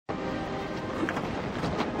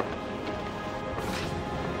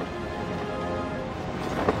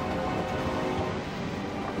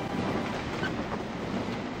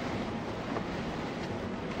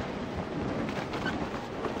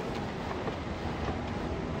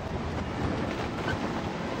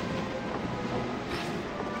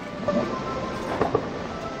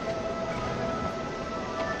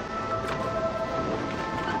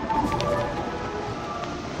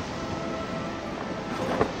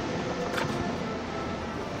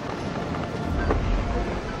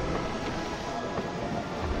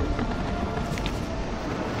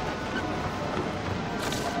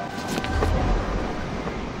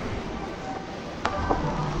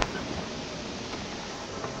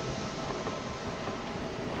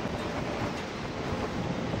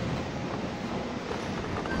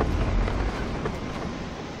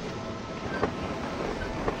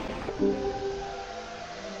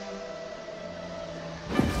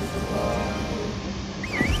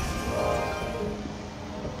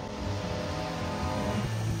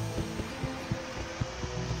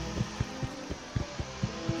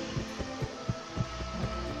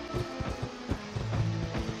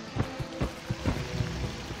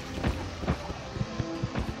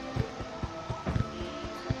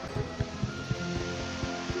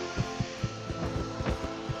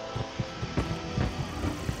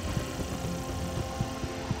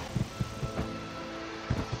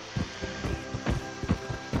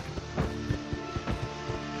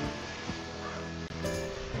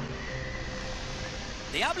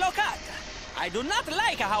Diablo Cat. I do not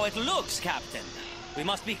like how it looks, Captain. We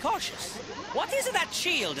must be cautious. What is that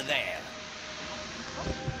shield there?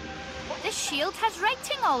 This shield has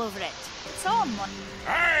writing all over it. It's on one.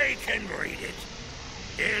 I can read it.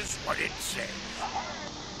 Here's what it says.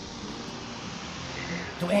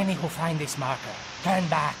 To any who find this marker, turn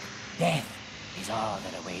back. Death is all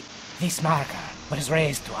that awaits. This marker was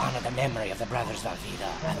raised to honor the memory of the brothers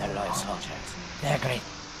Valvida and their loyal soldiers. They're great.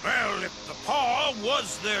 Well, if the paw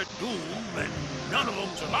was their doom and none of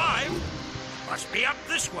them's alive, it must be up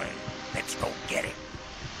this way. Let's go get it.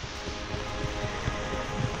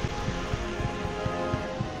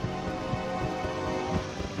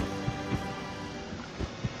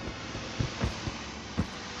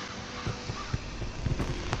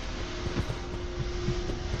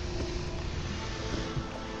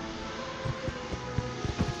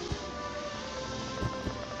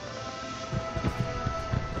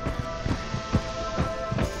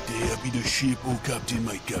 Ship, oh Captain,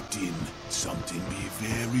 my Captain. Something be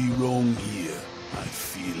very wrong here. I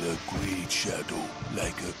feel a great shadow,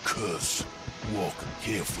 like a curse. Walk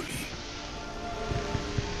carefully.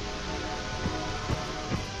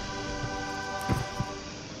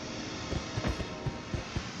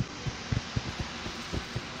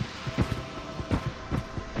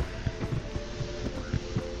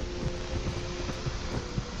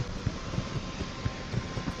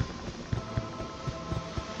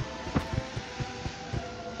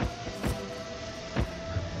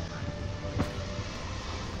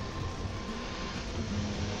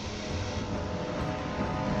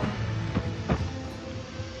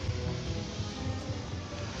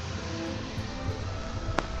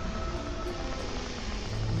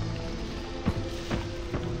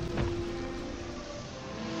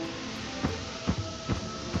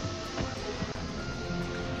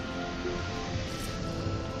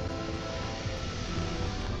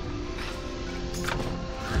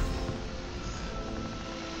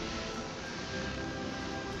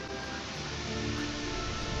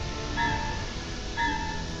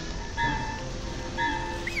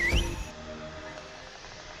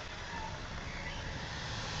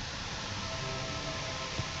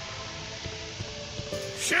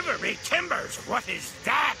 Shiver me timbers, what is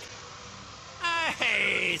that?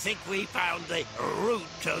 I think we found the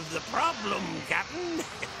root of the problem, Captain.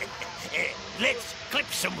 Let's clip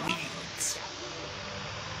some weeds.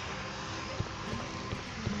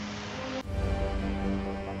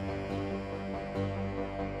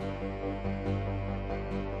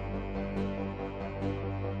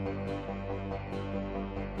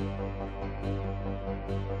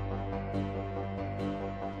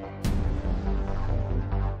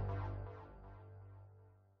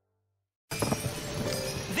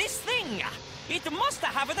 It must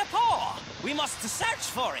have the paw. We must search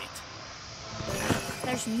for it.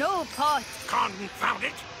 There's no paw. Confound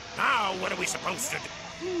it. Now what are we supposed to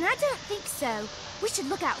do? I don't think so. We should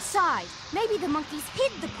look outside. Maybe the monkeys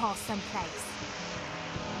hid the paw someplace.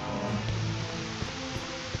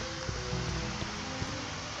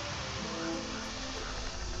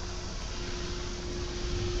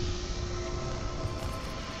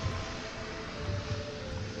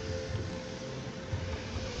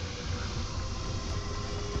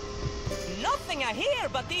 Nothing I hear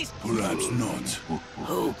but these... Perhaps not.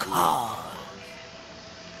 Who called?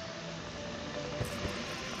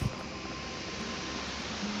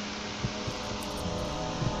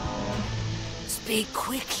 Speak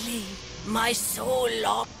quickly, my soul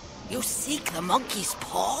lord. You seek the monkey's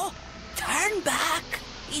paw? Turn back.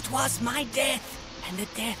 It was my death, and the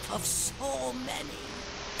death of so many.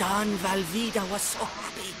 Don Valvida was so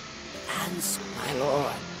happy. And my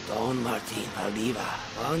lord, Don Martin Valdiva,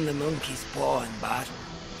 won the monkey's paw in battle.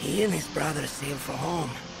 He and his brother sailed for home,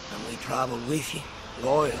 and we traveled with him,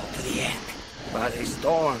 loyal to the end. But a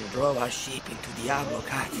storm drove our ship into Diablo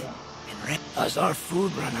Cat, and as our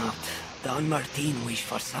food ran out, Don Martin wished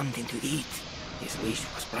for something to eat. His wish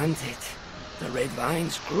was granted. The red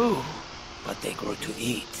vines grew, but they grew to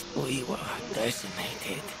eat. We were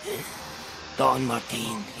decimated. Don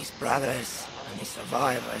Martin, his brothers, and his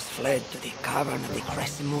survivors fled to the cavern of the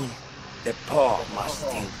Crescent Moon. The paw must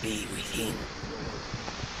still be within.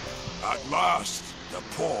 At last, the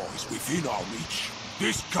paw is within our reach.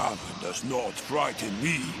 This cavern does not frighten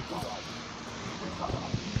me.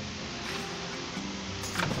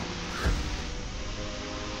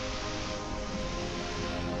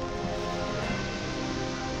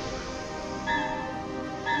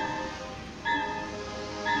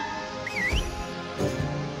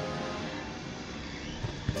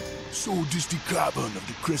 So this the cavern of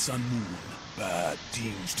the Crescent Moon. Bad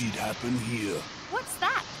things did happen here. What's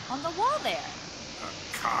that on the wall there?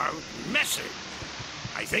 carved message.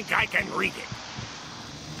 I think I can read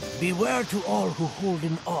it. Beware to all who hold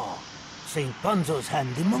in awe St. Bunzo's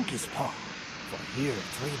hand the monkey's paw. For here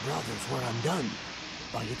 3 brothers were undone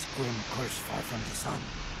by its grim curse far from the sun.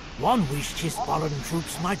 One wished his fallen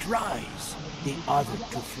troops might rise, the other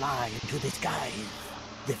to fly into the skies.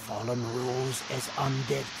 The fallen rose as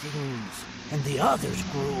undead things, and the others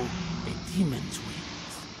grew a demon's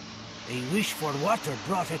wings. A wish for water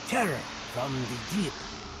brought a terror from the deep.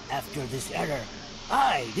 After this error,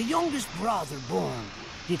 I, the youngest brother born,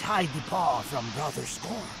 did hide the paw from brother's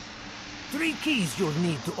scorn. 3 keys you'll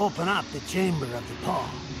need to open up the chamber of the paw.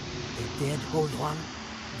 The dead hold one,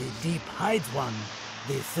 the deep hides one,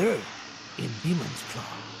 the third in demon's claw.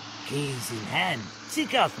 Keys in hand,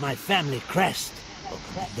 seek out my family crest.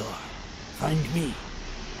 Open the door, find me,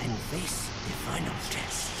 and face the final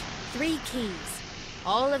test. 3 keys,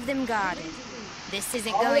 all of them guarded. This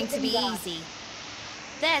isn't going to be easy.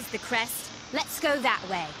 There's the crest. Let's go that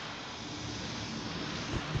way.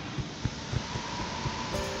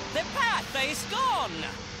 The path is gone!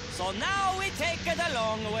 So now we take it the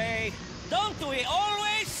long way. Don't we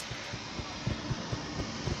always?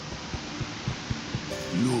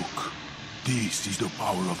 Look, this is the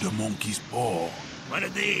power of the monkey's paw. One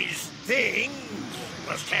of these things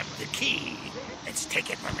must have the key. Let's take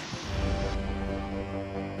it from him.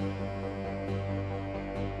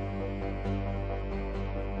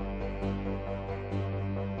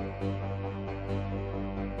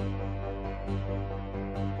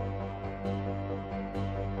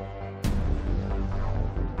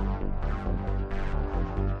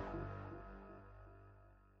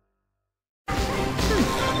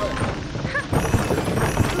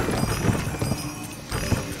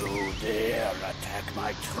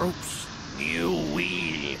 My troops, you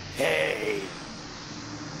will pay.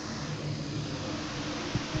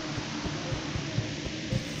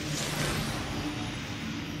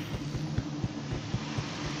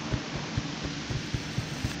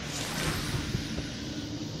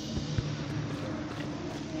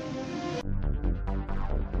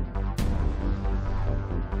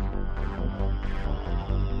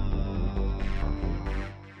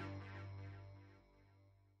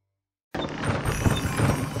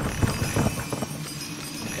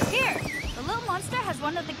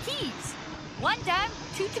 One of the keys. 1 down,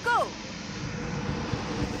 2 to go.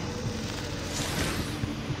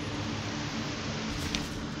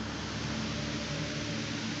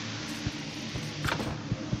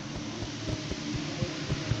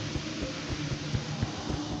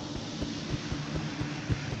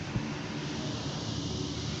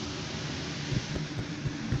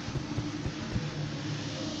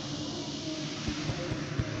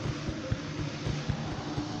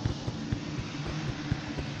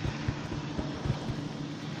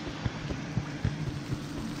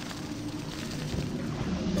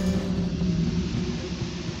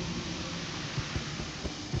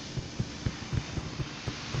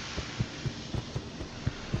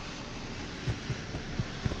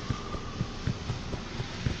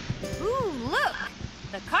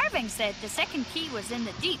 Said the second key was in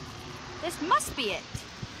the deep. This must be it.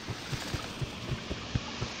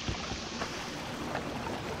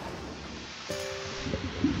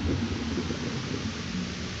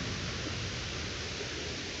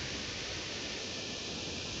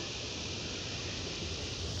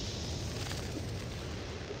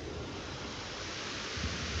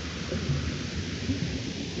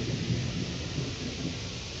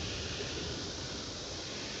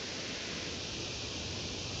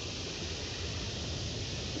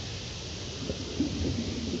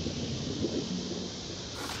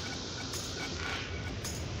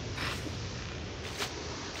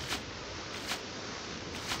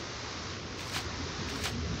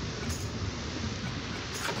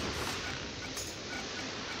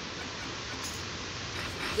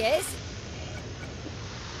 Yes?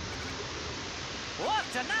 What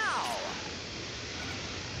now?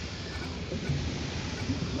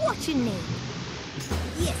 What you need?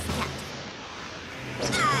 Yes,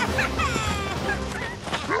 Captain.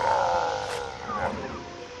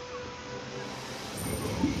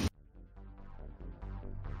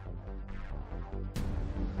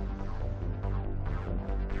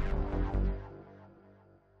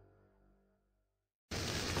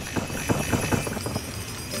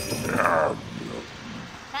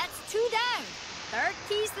 That's 2 down. 3rd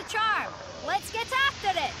key's the charm. Let's get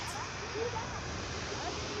after it.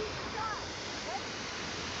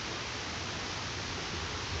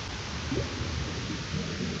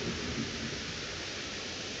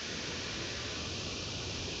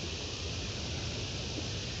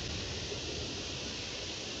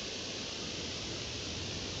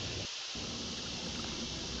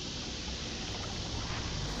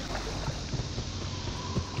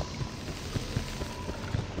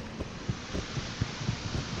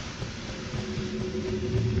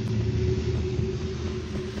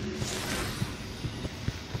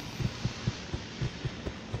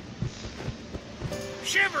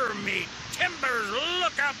 Shiver me timbers,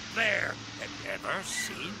 look up there. Have you ever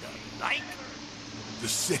seen the like? The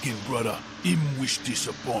second brother, him wish this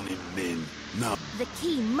upon him, men. Now, The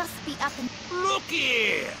key must be up in... Look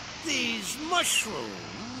here, these mushrooms.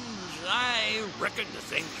 I reckon the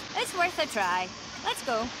thing. It's worth a try. Let's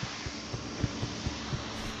go.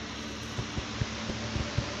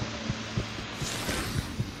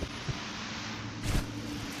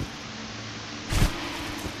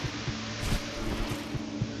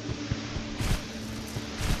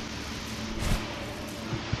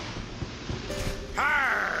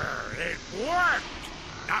 It worked!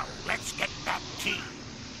 Now let's get that key.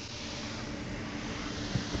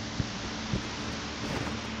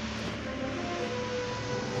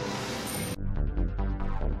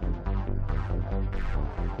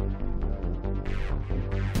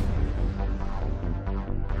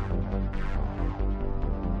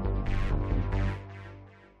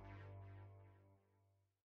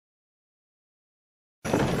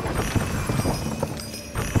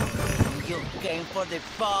 You came for the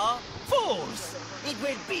paw? Fools! It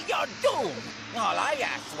will be your doom! All I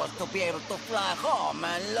asked was to be able to fly home,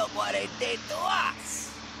 and look what it did to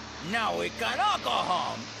us! Now we can all go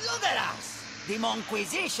home! Look at us! The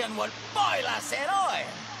Monquisition will boil us in oil!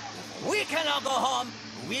 If we can all go home,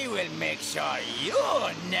 we will make sure you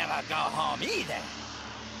never go home either!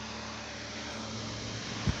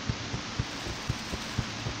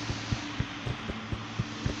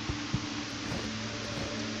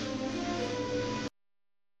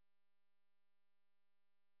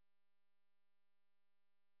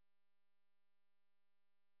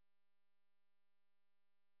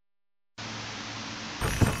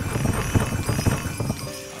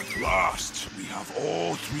 at last, we have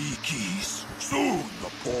all 3 keys. Soon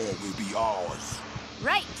the paw will be ours.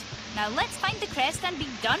 Right. Now let's find the crest and be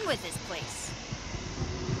done with this place.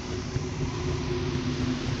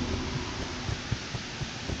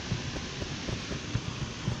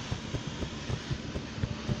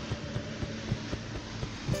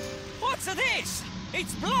 What's this?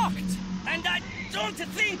 It's blocked! And I don't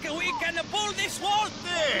think we can pull this wall.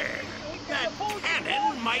 There! That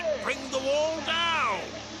cannon might bring the wall down.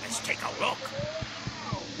 Let's take a look.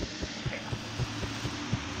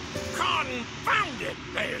 Confound it!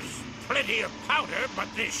 There's plenty of powder, but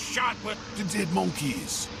this shot would... The dead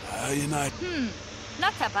monkeys.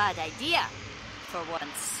 Not a bad idea. For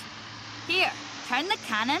once. Here, turn the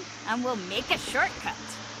cannon and we'll make a shortcut.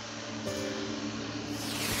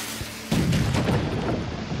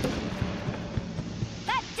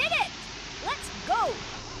 That did it! Let's go!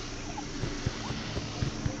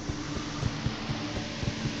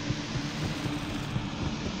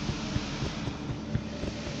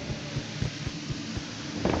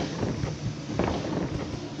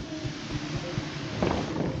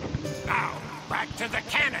 Now, back to the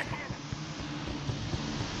cannon.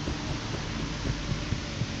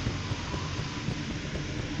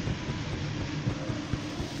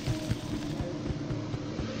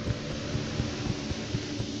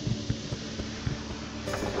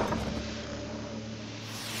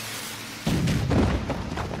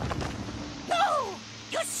 No!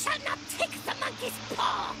 You shall not take the monkey's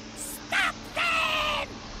paw! Stop them!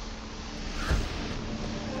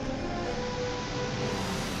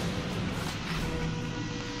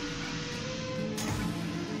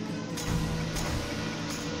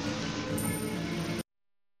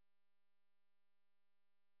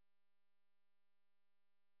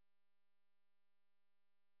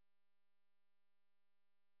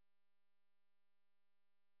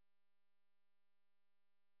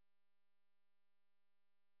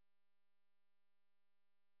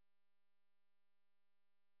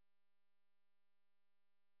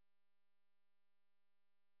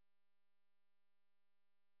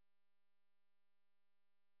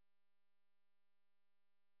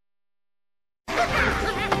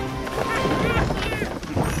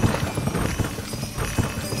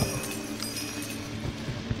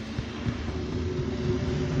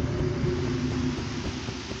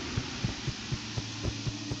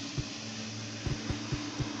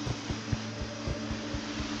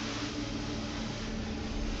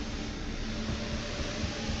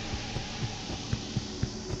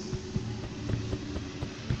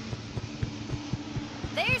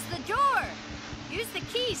 There's the door! Use the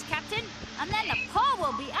keys, Captain, and then the paw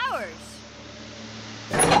will be ours.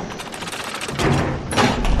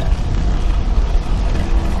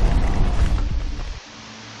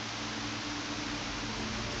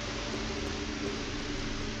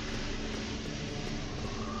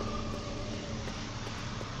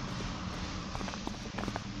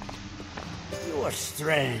 You are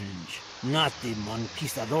strange. Not the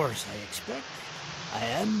conquistadors I expected. I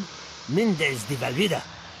am Mendez de Valvida,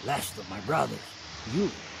 last of my brothers. You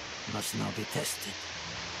must now be tested.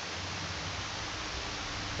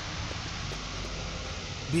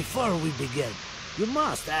 Before we begin, you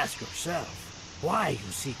must ask yourself why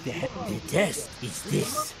you seek the head. The test is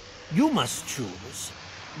this. You must choose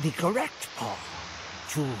the correct paw.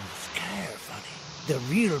 Choose carefully. The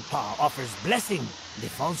real paw offers blessing. The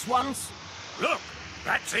false ones? Look,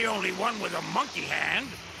 that's the only one with a monkey hand.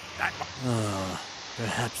 That...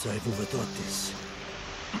 Perhaps I've overthought this.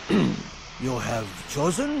 You have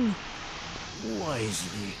chosen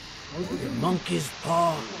wisely. The monkey's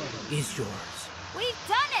paw is yours. We've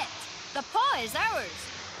done it! The paw is ours.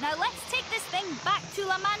 Now let's take this thing back to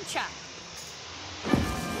La Mancha.